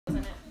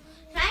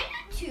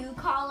2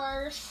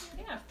 colors.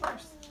 Yeah, of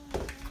course.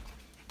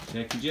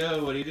 Jackie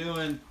Joe, what are you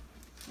doing?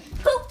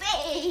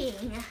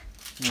 Pooping!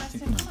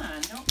 Weston, come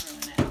on, don't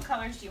ruin it. What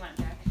colors do you want,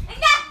 Jack?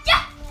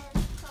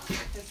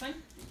 This one?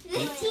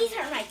 These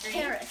are my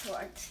carrot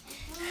swords.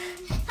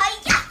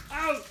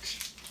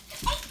 Ouch!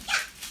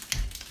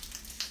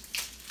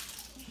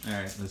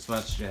 Alright, let's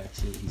watch Jack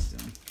see what he's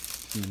doing.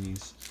 Doing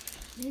these.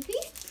 Maybe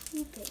he's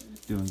pooping.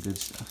 Doing good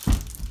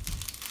stuff.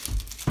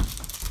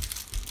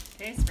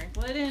 Okay,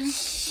 sprinkle it in. Like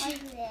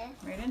this.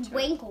 Right into it.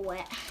 Winkle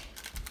it.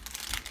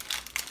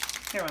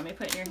 Here, want me to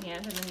put it in your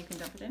hand and then you can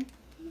dump it in?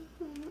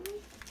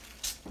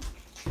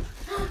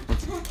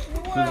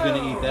 Who's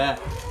gonna eat that?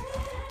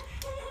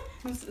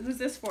 Who's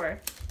this for?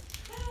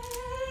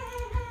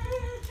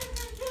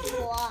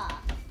 Wow.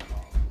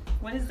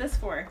 What is this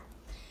for?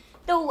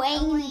 The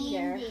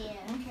reindeer.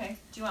 Okay.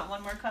 Do you want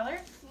one more color?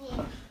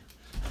 Yeah.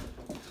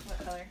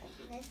 What color?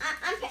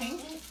 I'm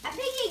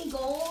picking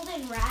gold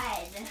and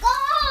red.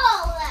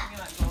 Gold! You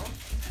want gold?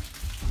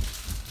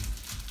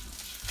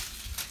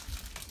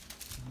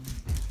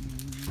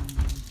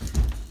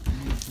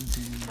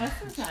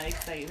 Weston's not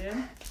excited.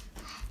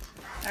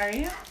 Are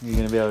you? You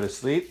gonna be able to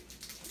sleep?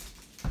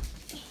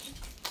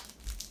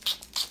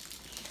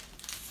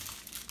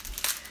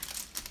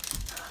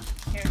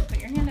 Here, put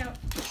your hand out.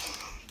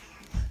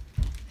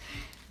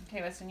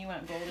 Okay, Weston, you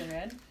want gold and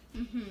red?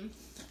 Mm-hmm.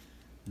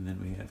 And then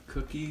we have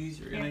cookies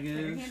we're gonna Here,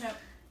 put your give. hand out.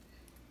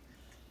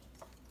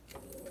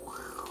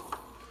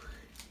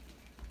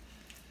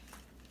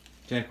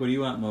 Jack, what do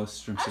you want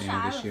most from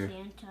Santa this year?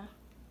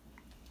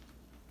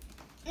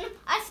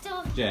 I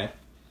still. Jack,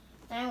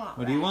 I want.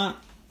 what do you want?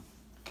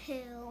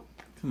 Poop.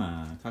 Come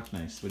on, talk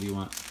nice. What do you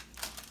want?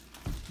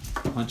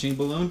 Punching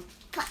balloon?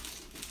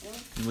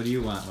 And what do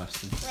you want,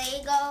 Weston?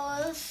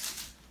 Legos.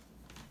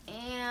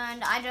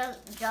 And I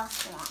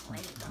just want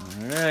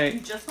Legos. Alright. You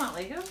just want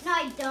Legos? No,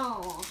 I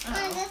don't.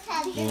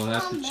 Oh. We'll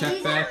have to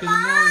check back in the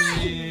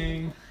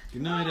morning.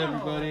 Good night,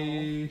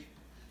 everybody.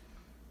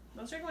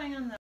 Those are going on the